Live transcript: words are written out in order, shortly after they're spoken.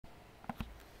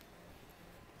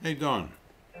How you doing?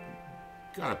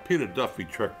 Got a Peter Duffie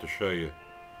trick to show you.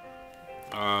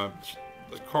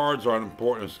 The cards aren't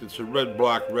important. It's a red,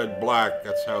 black, red, black.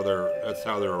 That's how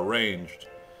they're arranged.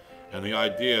 And the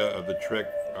idea of the trick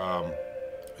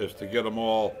is to get them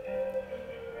all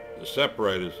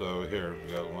separated. So here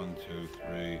we got 1, 2,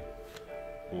 3,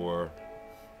 4.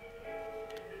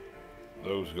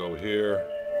 Those go here,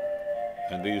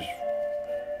 and these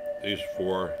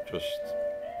 4 just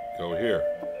go here.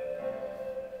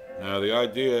 Now the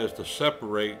idea is to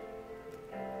separate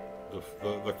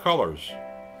the colors.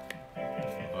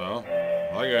 Well,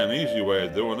 I got an easy way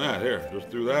of doing that. Here, just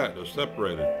do that. Just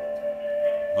separate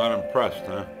it. Not impressed,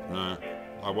 huh? Nah,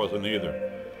 I wasn't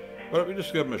either. But if you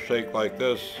just give them a shake like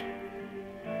this,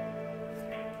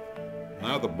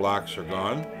 now the blacks are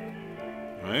gone,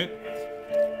 right?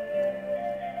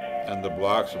 And the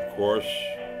blacks, of course,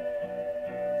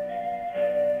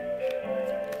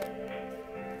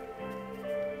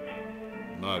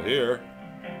 not here.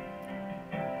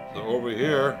 So over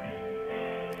here,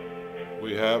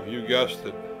 we have, you guessed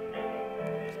it,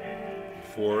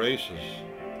 4 aces.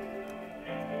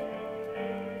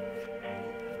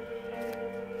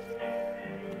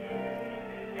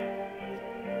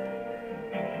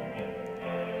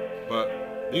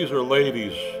 But these are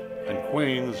ladies and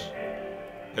queens.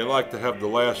 They like to have the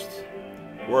last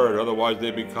word, otherwise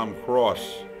they become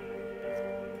cross.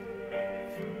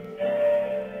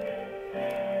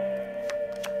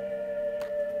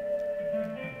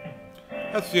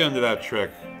 That's the end of that trick.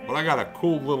 But I got a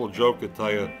cool little joke to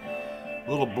tell you.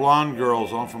 Little blonde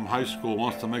girl's on from high school,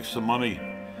 wants to make some money.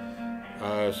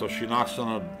 So she knocks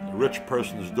on a rich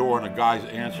person's door, and the guy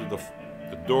answered the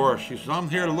door. She says, "I'm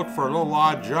here to look for a little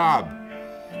odd job."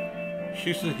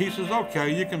 He says, "Okay,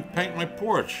 you can paint my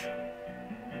porch."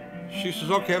 She says,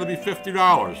 "Okay, it'll be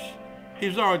 $50.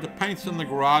 He's all right, the paint's in the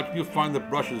garage. You'll find the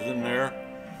brushes in there.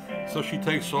 So she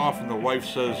takes off, and the wife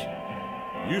says,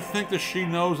 "You think that she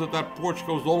knows that that porch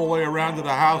goes all the way around to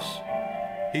the house?"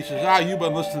 He says, "You've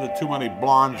been listening to too many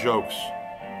blonde jokes."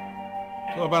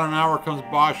 So about an hour comes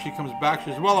by, she comes back,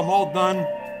 she says, "Well, I'm all done."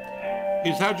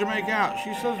 He says, "How'd you make out?"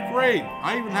 She says, "Great.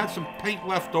 I even had some paint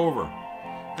left over."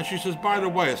 And she says, "By the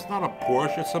way, it's not a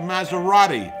Porsche, it's a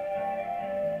Maserati."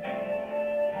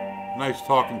 Nice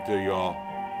talking to you all.